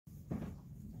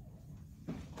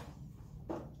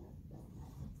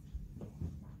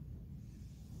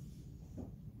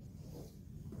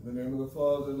In the name of the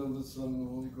Father, and of the Son, and of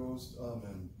the Holy Ghost.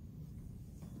 Amen.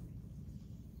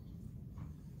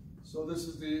 So this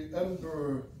is the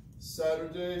Ember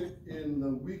Saturday in the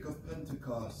week of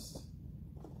Pentecost.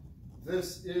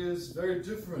 This is very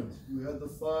different. You had the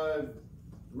 5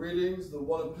 readings, the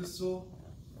 1 epistle,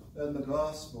 and the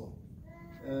gospel.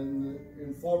 And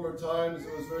in former times,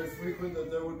 it was very frequent that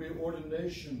there would be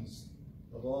ordinations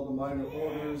of all the minor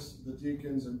orders, the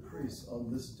deacons and priests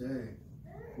on this day,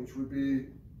 which would be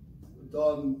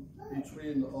done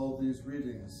between all these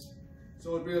readings. So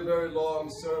it would be a very long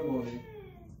ceremony.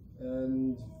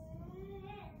 And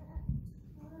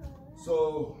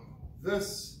so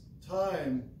this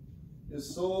time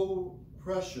is so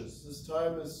precious. This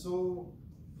time is so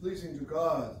pleasing to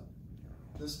God.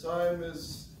 This time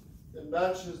it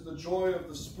matches the joy of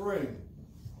the spring,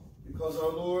 because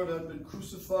our Lord had been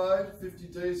crucified 50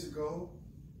 days ago,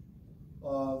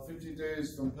 50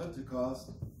 days from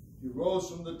Pentecost. He rose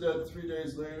from the dead 3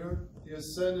 days later. He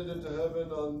ascended into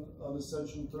heaven on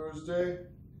Ascension Thursday,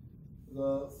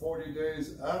 the 40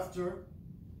 days after.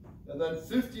 And then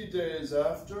 50 days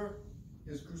after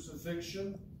his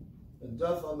crucifixion and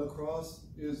death on the cross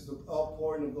is the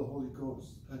outpouring of the Holy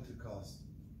Ghost, Pentecost.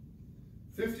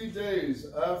 50 days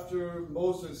after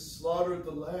Moses slaughtered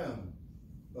the lamb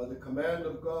by the command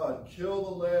of God, kill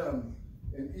the lamb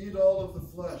and eat all of the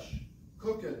flesh,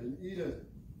 cook it and eat it,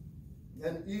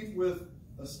 and eat with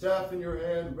a staff in your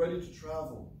hand ready to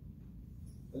travel.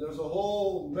 And there's a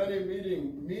whole many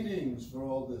meanings for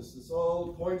all this. This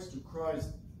all points to Christ.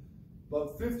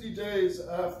 But 50 days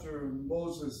after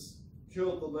Moses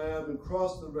killed the lamb and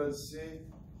crossed the Red Sea,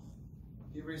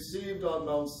 he received on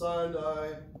Mount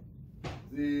Sinai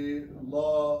the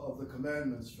law of the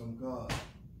commandments from God,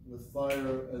 with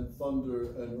fire and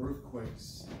thunder and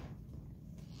earthquakes.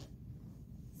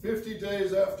 50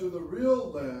 days after the real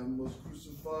lamb was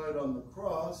crucified on the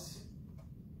cross,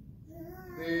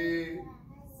 the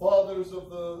fathers of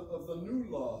the new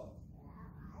law,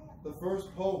 the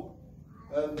first pope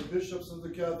and the bishops of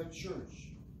the Catholic Church,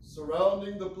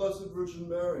 surrounding the Blessed Virgin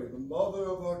Mary, the mother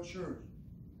of our church,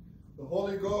 the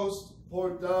Holy Ghost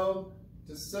poured down,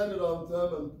 descended on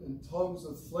them in tongues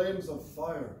of flames of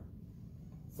fire,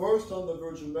 first on the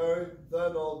Virgin Mary,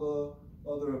 then all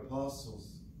the other apostles.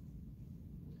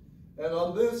 And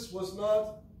on this was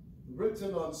not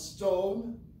written on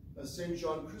stone, as St.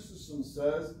 John Chrysostom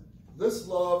says, this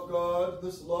law of God,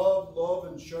 this law of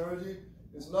love and charity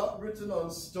is not written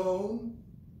on stone,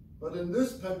 but in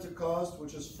this Pentecost,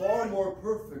 which is far more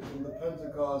perfect than the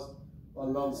Pentecost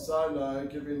on Mount Sinai,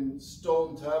 giving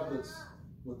stone tablets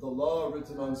with the law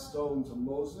written on stone to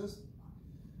Moses,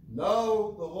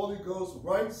 now the Holy Ghost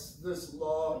writes this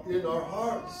law in our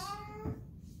hearts.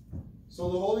 So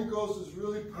the Holy Ghost is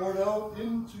really poured out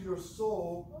into your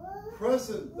soul,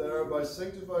 present there by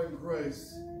sanctifying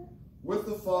grace, with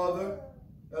the Father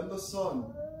and the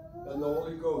Son and the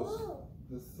Holy Ghost.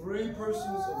 The 3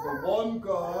 persons of the one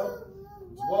God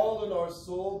dwell in our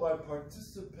soul by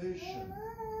participation.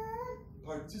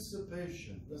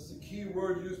 Participation. That's the key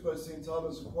word used by St.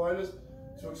 Thomas Aquinas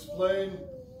to explain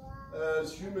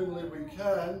as humanly we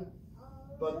can,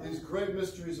 but these great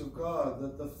mysteries of God,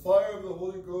 that the fire of the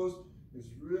Holy Ghost is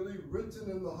really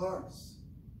written in the hearts.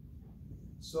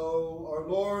 So our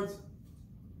Lord,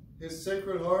 his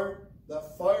sacred heart,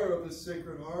 that fire of his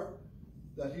sacred heart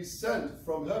that he sent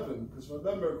from heaven, because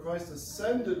remember, Christ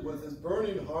ascended with his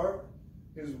burning heart,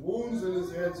 his wounds in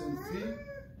his hands and feet,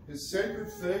 his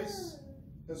sacred face,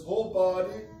 his whole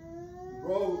body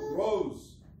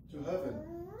rose to heaven.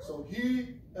 So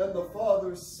he and the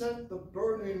Father sent the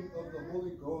burning of the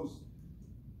Holy Ghost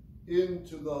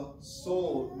into the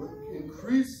soul with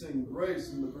increasing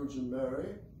grace in the Virgin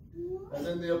Mary, and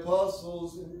in the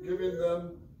apostles, in giving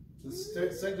them the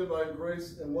sanctifying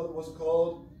grace and what was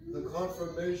called the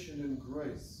confirmation in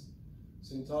grace.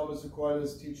 St. Thomas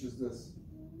Aquinas teaches this.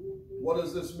 What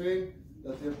does this mean?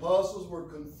 That the apostles were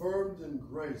confirmed in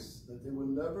grace, that they would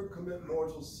never commit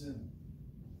mortal sin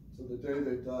till the day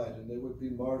they died, and they would be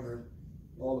martyred,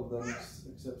 all of them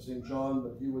except St. John,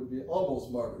 but he would be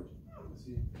almost martyred, because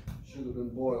he should have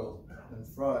been boiled and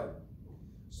fried.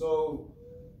 So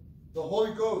the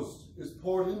Holy Ghost is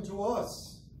poured into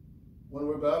us when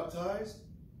we're baptized.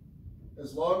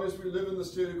 As long as we live in the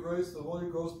state of grace, the Holy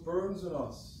Ghost burns in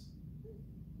us.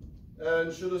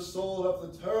 And should a soul have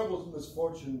the terrible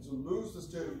misfortune to lose the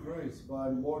state of grace by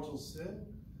mortal sin,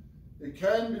 it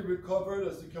can be recovered,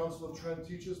 as the Council of Trent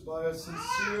teaches, by a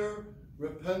sincere,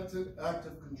 repentant act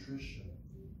of contrition.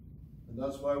 And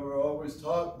that's why we're always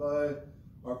taught by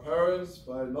our parents,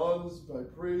 by nuns, by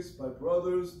priests, by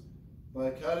brothers,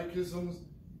 by catechisms,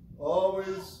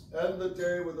 always end the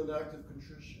day with an act of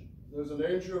contrition. There's a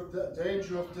danger of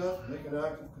death, make an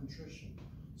act of contrition.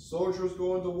 Soldiers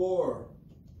go into war.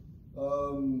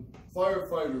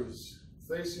 Firefighters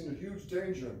facing a huge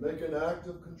danger, make an act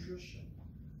of contrition.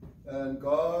 And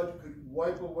God could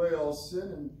wipe away all sin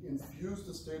and infuse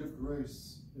the state of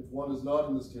grace if one is not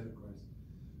in the state of grace.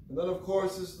 And then, of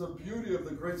course, is the beauty of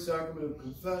the great sacrament of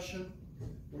confession,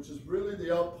 which is really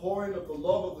the outpouring of the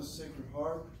love of the Sacred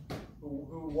Heart,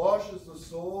 who washes the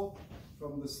soul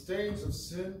from the stains of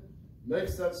sin,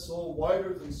 makes that soul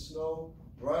whiter than snow,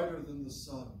 brighter than the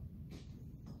sun.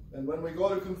 And when we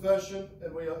go to confession,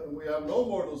 and we have no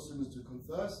mortal sins to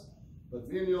confess, but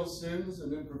venial sins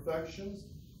and imperfections,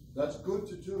 that's good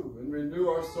to do, and renew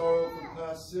our sorrow for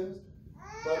past sins.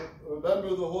 But remember,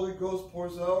 the Holy Ghost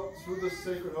pours out through the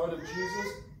Sacred Heart of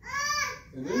Jesus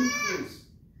an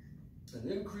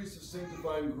increase of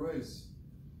sanctifying grace.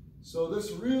 So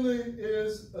this really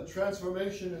is a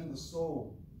transformation in the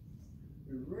soul.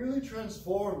 It really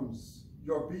transforms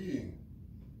your being.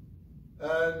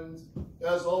 And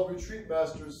as all retreat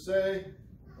masters say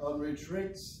on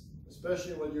retreats,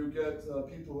 especially when you get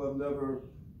people who have never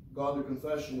gone to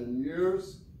confession in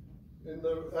years,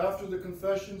 after the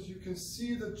confessions, you can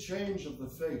see the change of the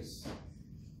face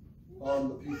on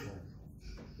the people.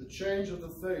 The change of the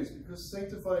face, because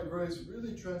sanctifying grace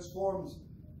really transforms,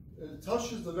 it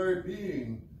touches the very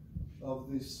being of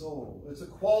the soul. It's a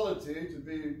quality, to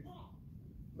be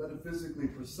metaphysically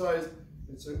precise,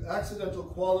 it's an accidental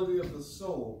quality of the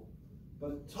soul,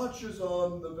 but it touches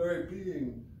on the very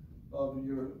being of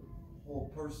your whole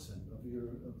person, of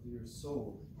your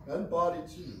soul, and body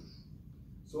too.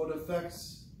 So it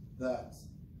affects that.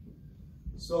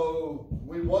 So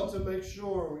we want to make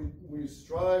sure we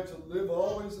strive to live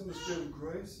always in the state of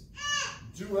grace,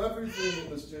 do everything in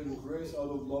the state of grace out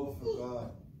of love for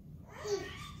God.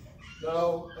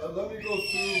 Now, let me go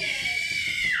through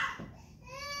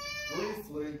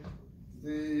briefly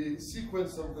the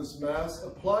sequence of this Mass,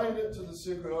 applying it to the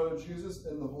Sacred Heart of Jesus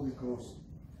and the Holy Ghost.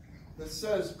 It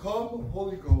says, "Come,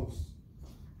 Holy Ghost,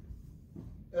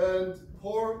 and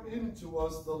pour into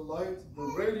us the light, the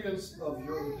radiance of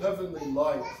your heavenly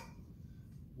light."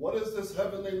 What is this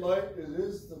heavenly light? It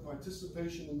is the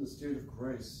participation in the state of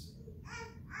grace.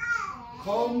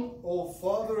 "Come, O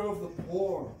Father of the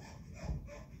poor,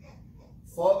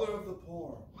 Father of the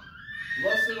poor.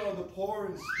 Blessed are the poor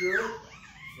in spirit,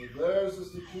 for theirs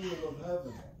is the kingdom of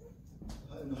heaven."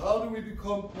 And how do we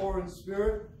become poor in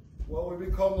spirit? Well, we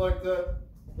become like that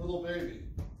little baby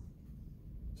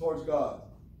towards God.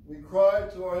 We cry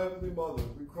to our Heavenly Mother.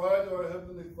 We cry to our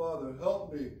Heavenly Father,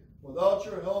 "Help me. Without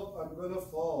your help, I'm going to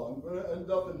fall. I'm going to end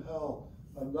up in hell.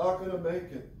 I'm not going to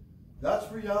make it."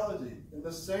 That's reality. And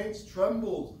the saints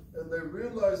trembled, and they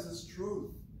realized this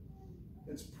truth.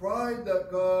 It's pride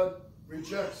that God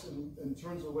rejects and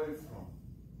turns away from.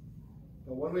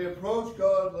 But when we approach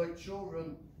God like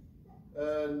children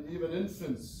and even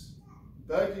infants,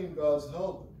 begging God's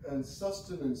help and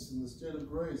sustenance in the state of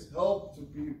grace, help to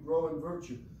grow in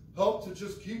virtue, help to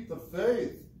just keep the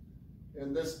faith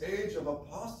in this age of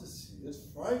apostasy. It's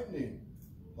frightening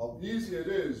how easy it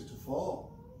is to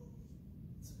fall.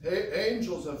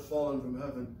 Angels have fallen from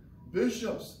heaven.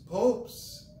 Bishops,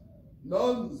 popes,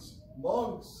 nuns,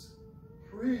 monks,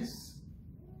 priests.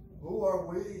 Who are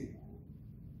we?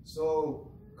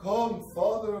 So, come,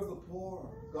 Father of the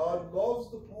poor. God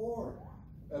loves the poor,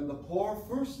 and the poor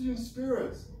firstly in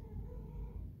spirit.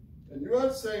 And you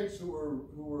had saints who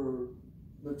were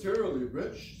materially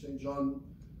rich.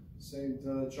 St.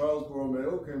 Charles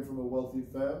Borromeo came from a wealthy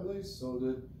family. So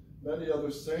did many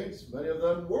other saints. Many of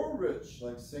them were rich,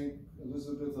 like St.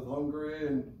 Elizabeth of Hungary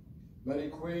and many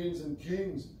queens and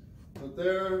kings. But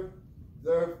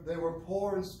they were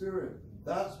poor in spirit.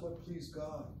 That's what pleased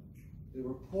God. They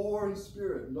were poor in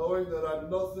spirit, knowing that I'm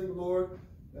nothing, Lord,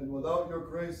 and without your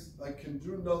grace I can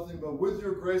do nothing, but with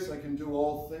your grace I can do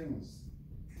all things.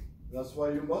 That's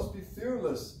why you must be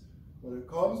fearless when it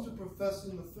comes to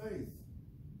professing the faith.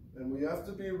 And we have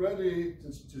to be ready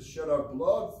to shed our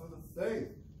blood for the faith,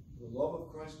 the love of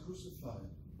Christ crucified.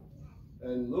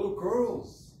 And little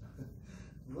girls,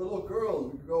 we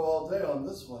could go all day on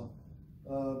this one.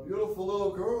 Beautiful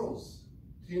little girls,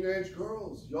 teenage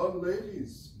girls, young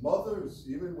ladies, mothers,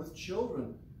 even with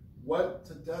children, went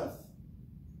to death.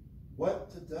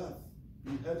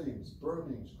 Beheadings,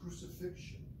 burnings,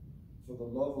 crucifixion for the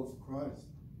love of Christ.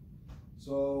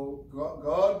 So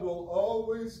God will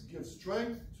always give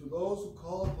strength to those who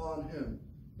call upon him.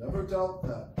 Never doubt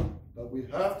that. But we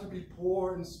have to be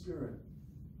poor in spirit.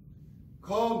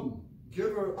 Come,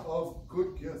 giver of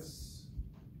good gifts.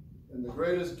 And the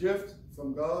greatest gift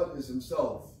from God is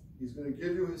himself. He's going to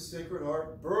give you his sacred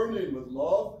heart, burning with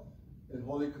love and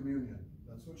Holy Communion.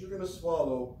 That's what you're going to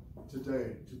swallow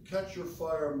today, to catch your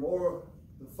fire more,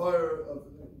 the fire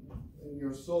in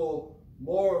your soul,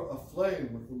 more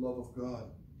aflame with the love of God.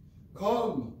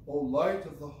 Come, O light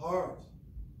of the heart.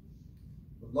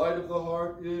 The light of the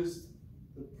heart is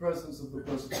the presence of the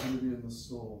Blessed Trinity in the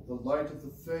soul, the light of the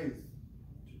faith,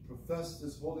 to profess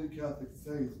this holy Catholic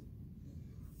faith.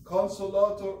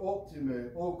 Consolator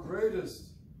optime, O greatest,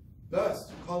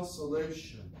 best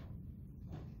consolation.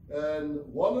 And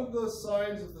one of the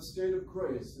signs of the state of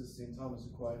grace is St. Thomas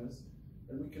Aquinas,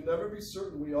 and we can never be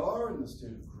certain we are in the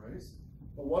state of grace,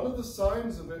 but one of the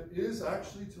signs of it is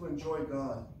actually to enjoy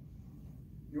God.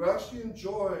 You actually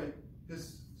enjoy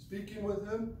his speaking with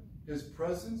him, his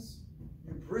presence.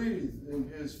 You breathe in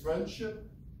his friendship,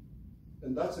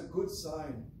 and that's a good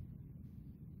sign.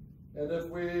 And if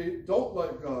we don't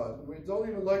like God, and we don't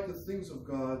even like the things of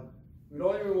God, we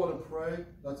don't even want to pray,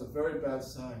 that's a very bad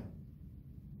sign.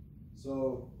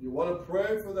 So you want to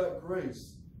pray for that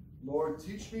grace. Lord,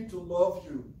 teach me to love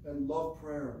you and love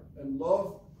prayer and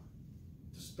love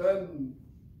to spend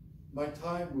my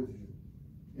time with you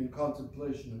in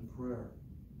contemplation and prayer.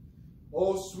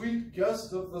 O sweet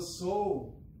guest of the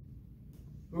soul.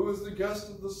 Who is the guest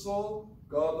of the soul?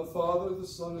 God the Father, the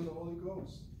Son, and the Holy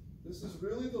Ghost. This is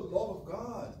really the love of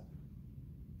God.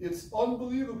 It's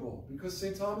unbelievable because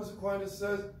St. Thomas Aquinas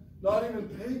says not even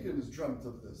pagans dreamt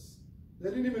of this. They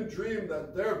didn't even dream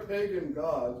that their pagan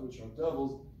gods, which are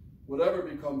devils, would ever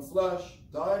become flesh,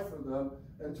 die for them,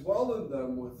 and dwell in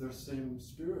them with their same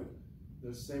spirit,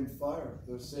 their same fire,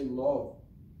 their same love.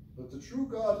 But the true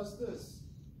God is this.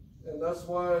 And that's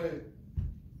why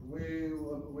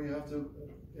we have to,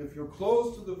 if you're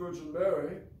close to the Virgin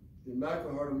Mary, the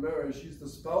Immaculate Heart of Mary, she's the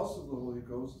spouse of the Holy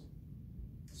Ghost,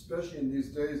 especially in these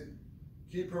days.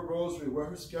 Keep her rosary, wear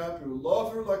her scapular,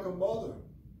 love her like a mother.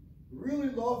 Really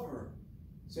love her.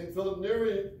 St. Philip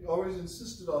Neri always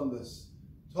insisted on this.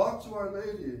 Talk to Our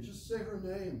Lady and just say her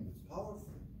name. It's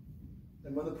powerful.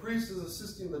 And when the priest is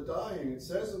assisting the dying, it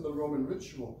says in the Roman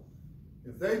ritual,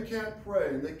 if they can't pray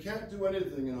and they can't do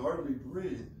anything and hardly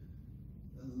breathe,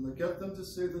 get them to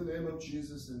say the name of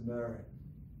Jesus and Mary.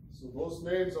 So those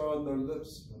names are on their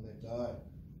lips when they die.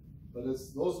 But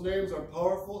those names are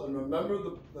powerful, and remember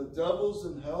the devils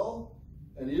in hell,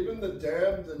 and even the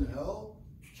damned in hell,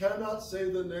 cannot say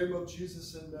the name of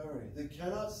Jesus and Mary. They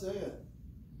cannot say it.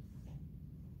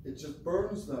 It just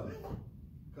burns them,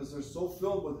 because they're so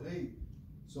filled with hate.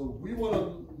 So we want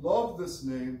to love this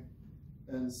name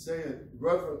and say it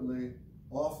reverently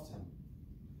often.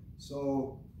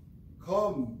 So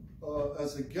come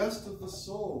as a guest of the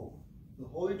soul, the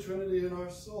Holy Trinity in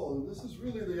our soul. And this is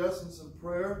really the essence of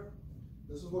prayer.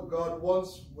 This is what God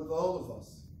wants with all of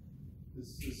us.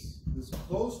 This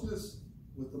closeness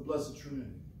with the Blessed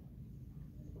Trinity.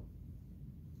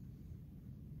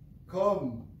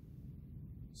 Come,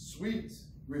 sweet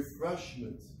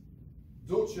refreshment,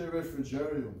 dulce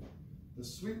refrigerium, the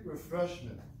sweet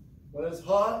refreshment. When it's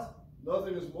hot,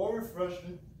 nothing is more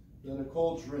refreshing than a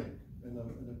cold drink and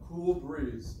a cool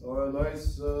breeze, or a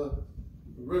nice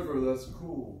river that's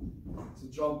cool to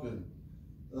jump in.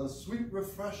 A sweet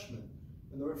refreshment,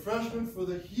 and the refreshment for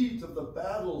the heat of the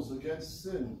battles against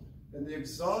sin and the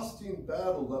exhausting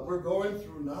battle that we're going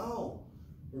through now.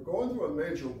 We're going through a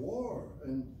major war,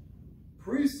 and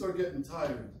priests are getting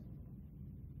tired.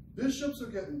 Bishops are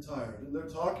getting tired, and they're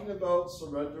talking about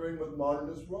surrendering with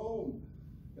modernist Rome,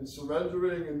 and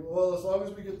surrendering, and well, as long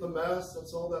as we get the Mass,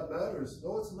 that's all that matters.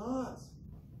 No, it's not.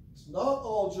 It's not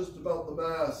all just about the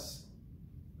Mass,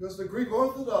 because the Greek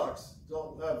Orthodox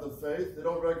don't have the faith. They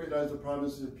don't recognize the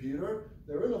primacy of Peter.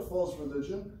 They're in a false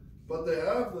religion, but they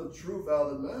have the true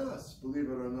valid Mass, believe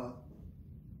it or not.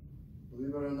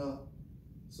 Believe it or not.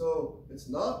 So it's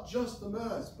not just the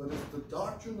Mass, but it's the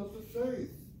doctrine of the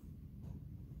faith.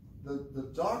 The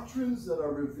doctrines that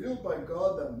are revealed by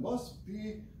God that must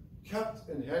be kept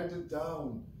and handed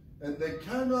down, and they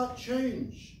cannot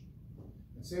change.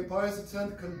 And St. Pius X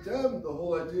condemned the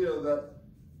whole idea that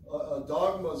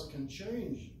dogmas can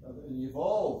change and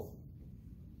evolve.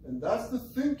 And that's the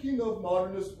thinking of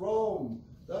modernist Rome.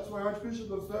 That's why Archbishop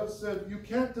Lefebvre said, you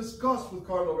can't discuss with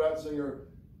Cardinal Ratzinger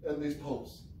and these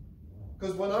popes.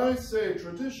 Because when I say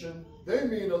tradition, they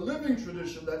mean a living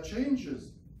tradition that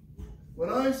changes. When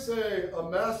I say a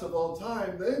Mass of all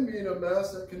time, they mean a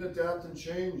Mass that can adapt and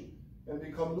change and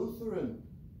become Lutheran.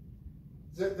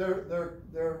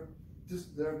 Their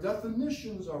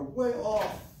definitions are way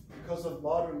off because of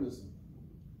modernism.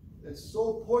 It's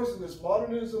so poisonous.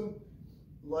 Modernism,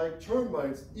 like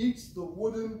termites, eats the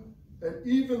wooden and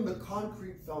even the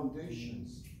concrete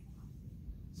foundations.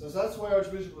 So that's why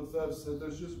Archbishop Lefebvre said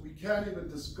we can't even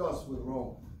discuss with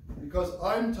Rome. Because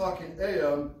I'm talking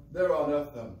AM, they're on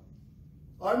FM.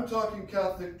 I'm talking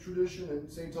Catholic tradition and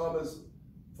St. Thomas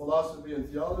philosophy and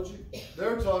theology.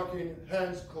 They're talking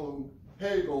Hans Kung,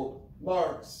 Hegel,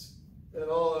 Marx, and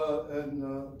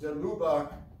De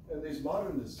Lubac, and these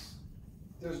modernists.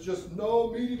 There's just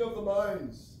no meeting of the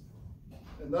minds.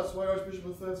 And that's why Archbishop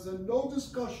Lefebvre said no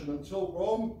discussion until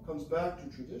Rome comes back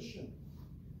to tradition.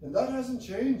 And that hasn't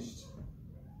changed.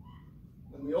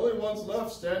 And the only ones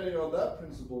left standing on that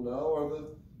principle now are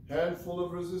the handful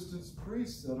of resistance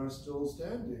priests that are still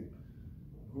standing,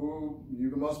 who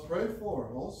you must pray for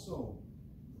also,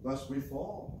 lest we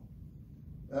fall.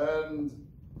 And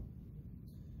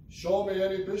show me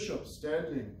any bishop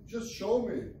standing. Just show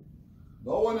me.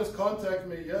 No one has contacted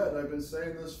me yet. I've been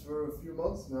saying this for a few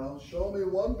months now. Show me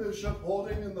one bishop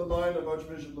holding in the line of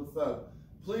Archbishop Lefebvre.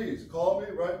 Please call me,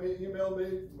 write me, email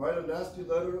me, write a nasty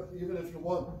letter, even if you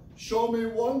want. Show me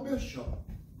one bishop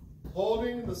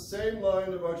holding the same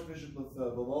line of Archbishop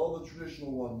Lefebvre, of all the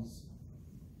traditional ones.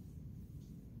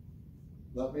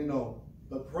 Let me know.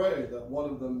 But pray that one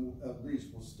of them at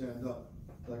least will stand up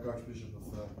like Archbishop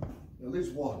Lefebvre. At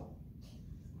least one.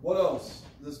 What else?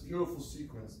 This beautiful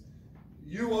sequence.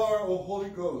 You are, O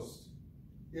Holy Ghost,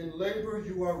 in labor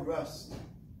you are rest.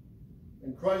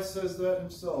 And Christ says that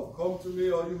himself. Come to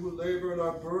me, all you who labor and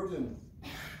are burdened,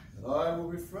 and I will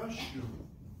refresh you.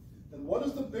 And what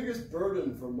is the biggest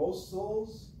burden for most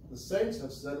souls? The saints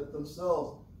have said it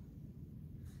themselves.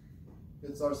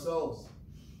 It's ourselves.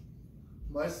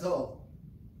 Myself.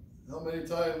 How many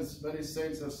times many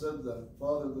saints have said that?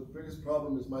 Father, the biggest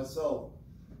problem is myself.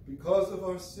 Because of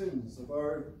our sins, of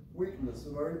our weakness,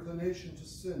 of our inclination to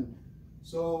sin.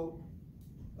 So,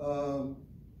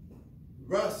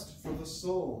 rest for the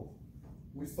soul.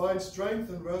 We find strength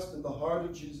and rest in the heart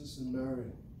of Jesus and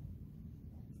Mary.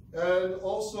 And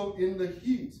also in the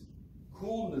heat,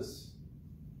 coolness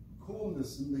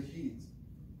in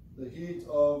the heat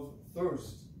of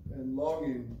thirst and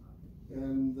longing,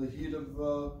 and the heat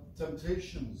of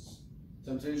temptations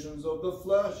of the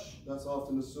flesh. That's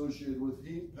often associated with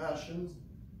heat, passions,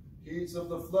 heats of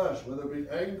the flesh, whether it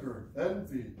be anger,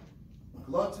 envy,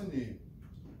 gluttony,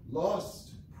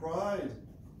 lust, pride,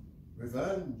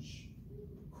 revenge.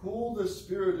 Cool the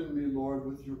spirit in me, Lord,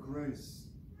 with your grace.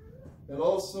 And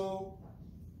also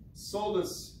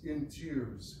solace in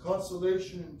tears,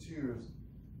 consolation in tears.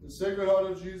 The Sacred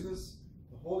Heart of Jesus,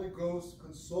 the Holy Ghost,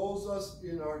 consoles us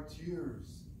in our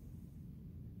tears.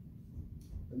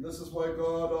 And this is why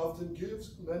God often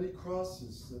gives many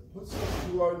crosses, that puts us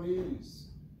to our knees,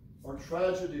 our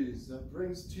tragedies, that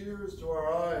brings tears to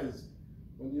our eyes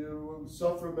when you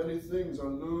suffer many things or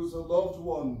lose a loved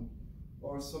one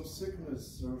or some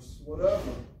sickness or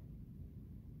whatever.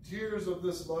 Tears of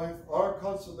this life. Our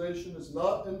consolation is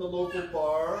not in the local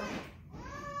bar.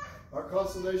 Our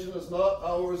consolation is not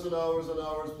hours and hours and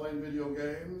hours playing video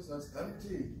games. That's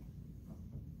empty.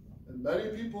 And many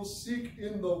people seek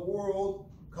in the world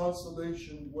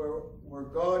consolation where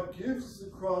God gives the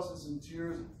crosses and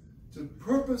tears to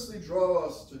purposely draw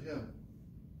us to him,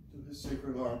 to his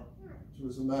Sacred Heart, to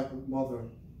his Immaculate Mother.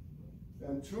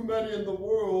 And too many in the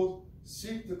world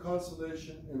seek the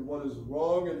consolation in what is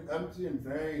wrong and empty and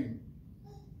vain.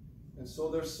 And so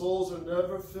their souls are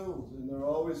never filled, and they're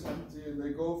always empty, and they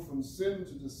go from sin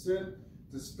to sin,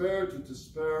 despair to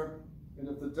despair. And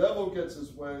if the devil gets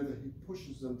his way, that he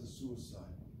pushes them to suicide,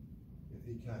 if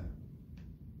he can.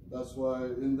 That's why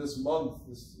in this month,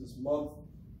 this month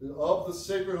of the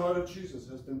Sacred Heart of Jesus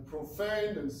has been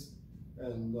profaned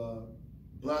and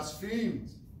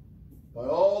blasphemed by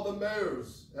all the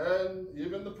mayors, and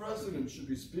even the president should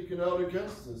be speaking out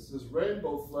against this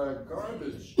rainbow flag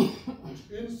garbage,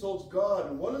 which insults God.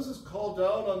 And what does this call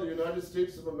down on the United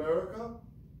States of America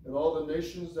and all the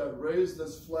nations that raise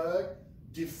this flag,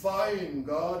 defying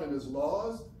God and his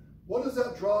laws? What does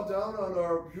that draw down on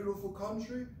our beautiful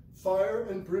country? Fire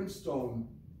and brimstone.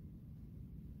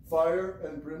 Fire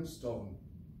and brimstone.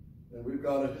 And we've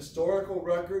got a historical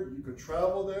record. You could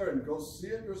travel there and go see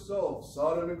it yourself.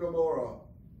 Sodom and Gomorrah.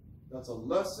 That's a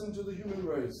lesson to the human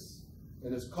race.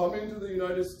 And it's coming to the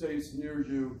United States near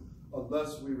you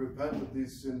unless we repent of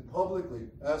these sins publicly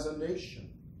as a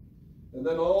nation. And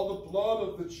then all the blood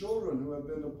of the children who have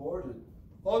been aborted.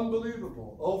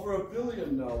 Unbelievable. Over 1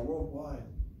 billion now worldwide.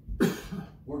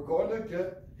 We're going to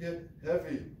get hit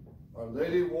heavy. Our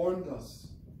Lady warned us.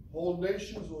 Whole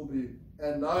nations will be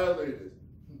annihilated.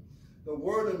 The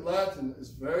word in Latin is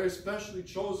very specially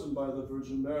chosen by the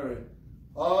Virgin Mary.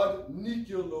 Ad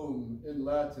niculum in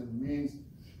Latin means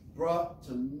brought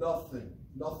to nothing.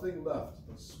 Nothing left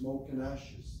but smoke and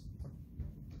ashes.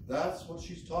 That's what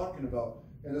she's talking about.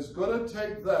 And it's going to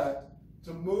take that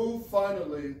to move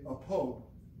finally a pope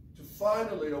to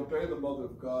finally obey the Mother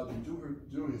of God and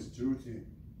do his duty.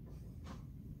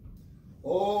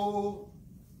 Oh,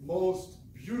 most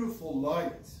beautiful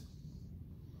light,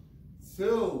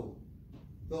 fill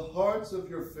the hearts of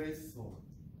your faithful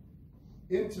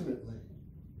intimately.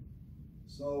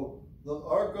 So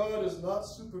our God is not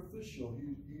superficial.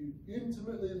 He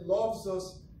intimately loves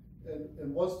us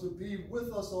and wants to be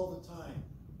with us all the time.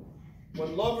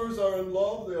 When lovers are in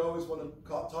love, they always want to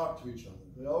talk to each other.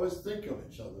 They always think of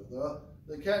each other.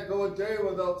 They can't go a day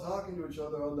without talking to each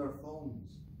other on their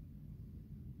phones.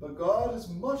 But God is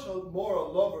much more a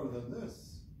lover than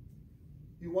this.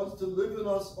 He wants to live in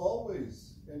us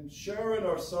always and share in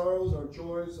our sorrows, our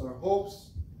joys, our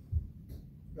hopes,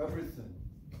 everything.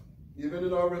 Even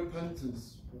in our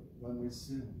repentance when we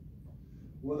sin.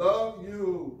 Without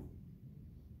you,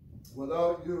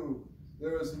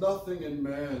 there is nothing in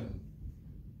man.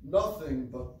 Nothing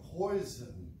but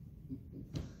poison.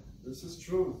 This is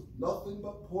truth. Nothing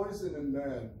but poison in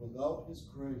man without his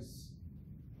grace.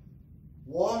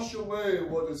 Wash away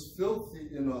what is filthy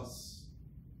in us.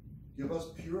 Give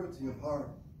us purity of heart.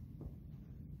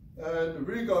 And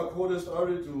riga quodest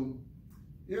aridum,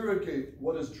 irrigate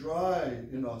what is dry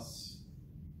in us.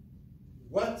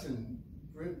 Wetten,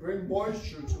 bring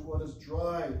moisture to what is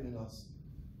dry in us.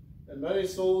 And many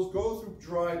souls go through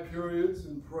dry periods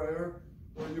in prayer,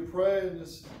 where you pray and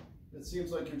it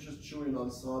seems like you're just chewing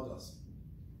on sawdust.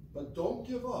 But don't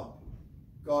give up.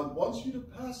 God wants you to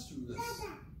pass through this.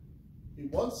 He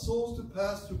wants souls to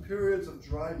pass through periods of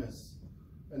dryness.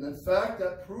 And in fact,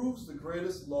 that proves the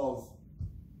greatest love.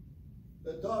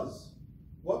 It does.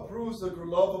 What proves the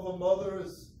love of a mother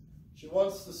is she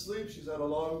wants to sleep. She's had a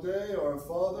long day. Or a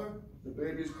father, the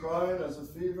baby's crying, has a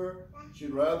fever.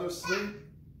 She'd rather sleep.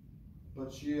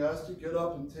 But she has to get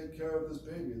up and take care of this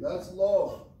baby. That's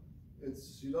love.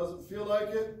 She doesn't feel like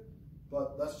it,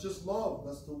 but that's just love.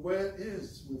 That's the way it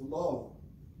is with love.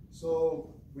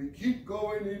 So we keep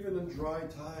going even in dry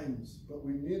times, but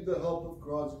we need the help of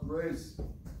God's grace.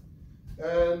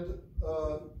 And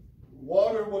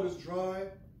water what is dry,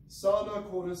 sana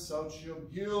quotis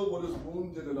saucium, heal what is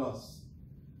wounded in us.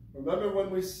 Remember,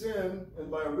 when we sin, and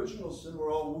by original sin,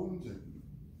 we're all wounded.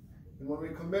 And when we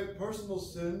commit personal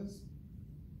sins,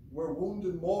 we're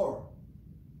wounded more.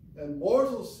 And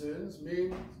mortal sins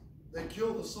mean they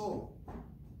kill the soul.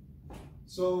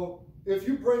 So if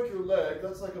you break your leg,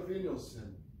 that's like a venial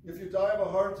sin. If you die of a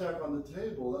heart attack on the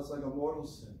table, that's like a mortal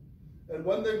sin. And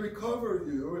when they recover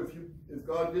you, if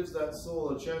God gives that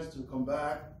soul a chance to come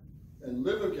back and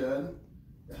live again,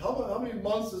 how many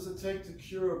months does it take to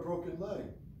cure a broken leg?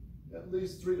 At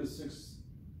least 3 to 6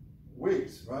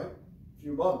 weeks, right? A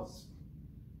few months.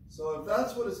 So if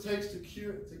that's what it takes to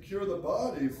cure the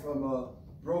body from a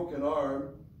broken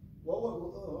arm,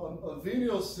 well, a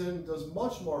venial sin does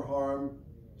much more harm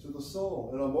to the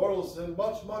soul, and a mortal sin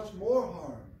much, much more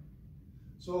harm.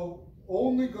 So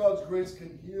only God's grace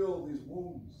can heal these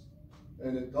wounds,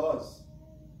 and it does.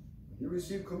 When you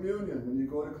receive communion, when you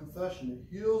go to confession,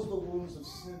 it heals the wounds of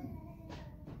sin.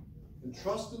 And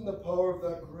trust in the power of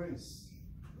that grace.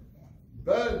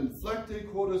 Bend,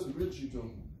 flecte quotis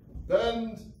rigidum.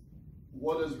 Bend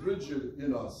what is rigid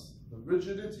in us. The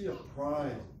rigidity of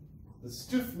pride. The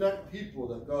stiff-necked people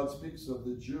that God speaks of,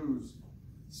 the Jews.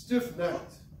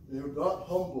 Stiff-necked. They are not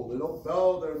humble. They don't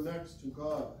bow their necks to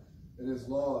God and his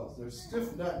laws. They're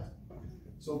stiff-necked.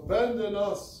 So bend in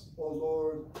us, O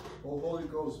Lord, O Holy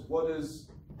Ghost, what is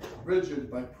rigid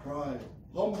by pride.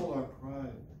 Humble our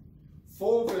pride.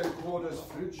 Fove quotis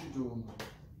frigidum.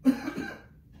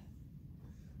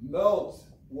 Melt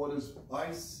what is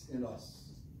ice in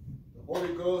us. The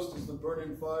Holy Ghost is the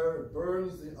burning fire. It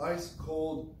burns the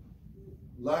ice-cold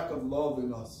lack of love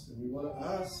in us. And we want to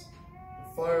ask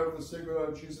the fire of the Sacred Heart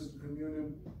of Jesus in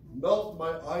communion, melt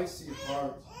my icy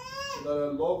heart so that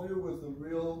I love you with the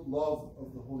real love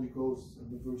of the Holy Ghost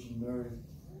and the Virgin Mary.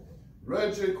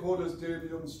 Rege quotis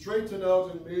devium, straighten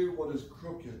out in me what is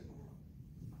crooked.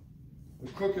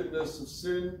 The crookedness of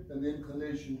sin and the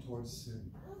inclination towards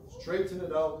sin. Straighten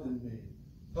it out in me.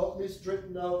 Help me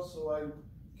straighten out so I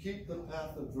keep the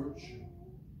path of virtue,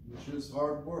 which is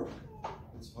hard work.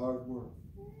 It's hard work.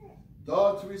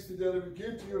 Da tuis fidelibus,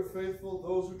 give to your faithful,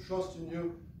 those who trust in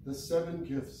you, the 7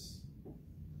 gifts.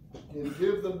 And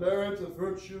give the merit of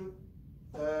virtue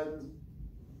and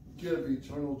give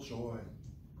eternal joy.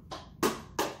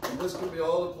 And this can be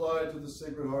all applied to the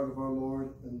Sacred Heart of our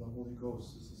Lord and the Holy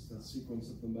Ghost. This is the sequence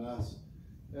of the Mass.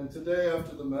 And today,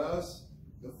 after the Mass,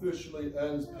 officially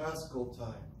ends Paschal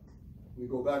time. We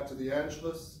go back to the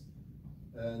Angelus,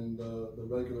 and the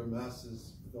regular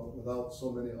masses without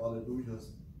so many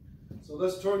alleluias. So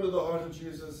let's turn to the heart of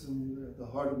Jesus and the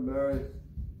heart of Mary.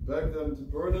 Beg them to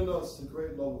burn in us the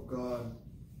great love of God,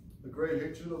 the great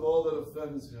hatred of all that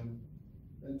offends him,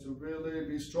 and to really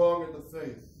be strong in the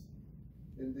faith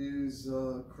in these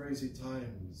crazy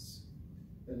times,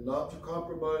 and not to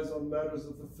compromise on matters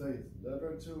of the faith,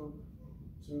 never to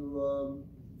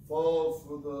fall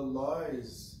for the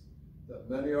lies that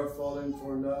many are falling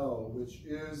for now, which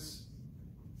is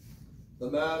the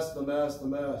Mass, the Mass, the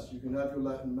Mass. You can have your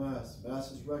Latin Mass.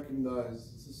 Mass is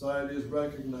recognized. Society is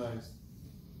recognized.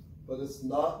 But it's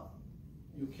not,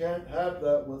 you can't have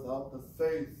that without the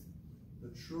faith, the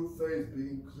true faith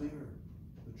being clear,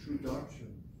 the true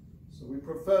doctrine. So we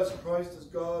profess Christ as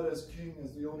God, as King,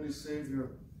 as the only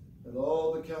Savior, and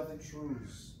all the Catholic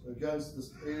truths against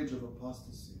this age of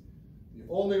apostasy. The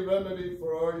only remedy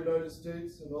for our United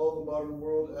States and all the modern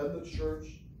world and the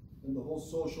church and the whole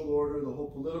social order, the whole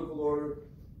political order,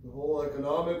 the whole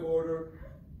economic order,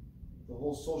 the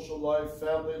whole social life,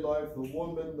 family life, the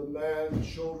woman, the man, the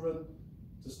children,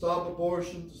 to stop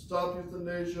abortion, to stop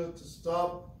euthanasia, to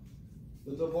stop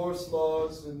the divorce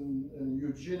laws and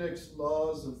eugenics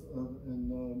laws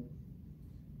and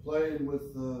playing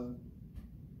with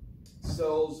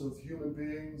cells of human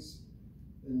beings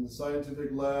in the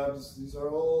scientific labs. These are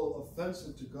all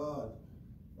offensive to God.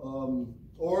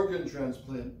 Organ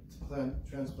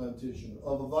transplantation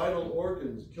of vital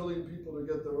organs, killing people to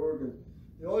get their organ.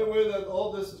 The only way that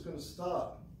all this is going to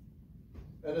stop,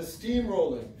 and it's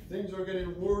steamrolling. Things are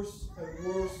getting worse and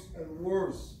worse and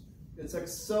worse. It's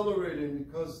accelerating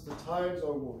because the times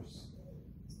are worse.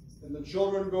 And the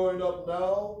children growing up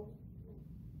now,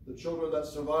 the children that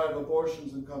survive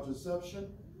abortions and contraception,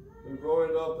 they're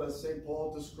growing up as St.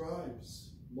 Paul describes.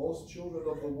 Most children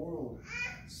of the world,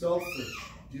 selfish,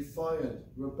 defiant,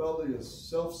 rebellious,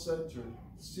 self-centered,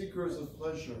 seekers of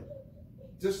pleasure,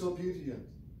 disobedient,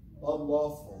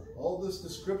 unlawful. All this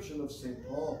description of St.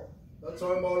 Paul. That's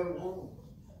our modern world.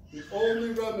 The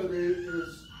only remedy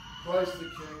is Christ the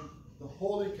King, the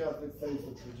Holy Catholic faith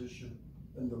and tradition,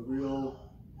 and the real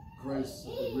grace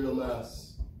of the real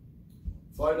Mass.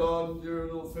 Fight on, dear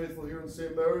little faithful here in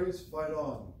St. Mary's, fight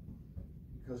on.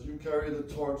 Because you carry the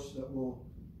torch that will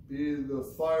be the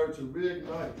fire to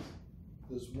reignite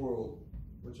this world,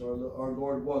 which our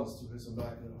Lord wants through his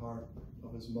Immaculate Heart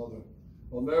of his mother.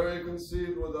 O Mary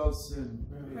conceived without sin.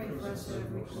 Pray for us who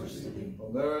have recourse to thee. O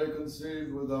Mary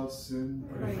conceived without sin.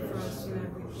 Pray for us who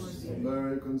have recourse to O thee.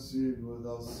 Mary conceived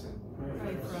without sin.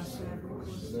 Pray for us who have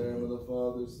recourse to In thee. the name of the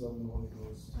Father, Son, and Holy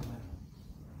Ghost. Amen.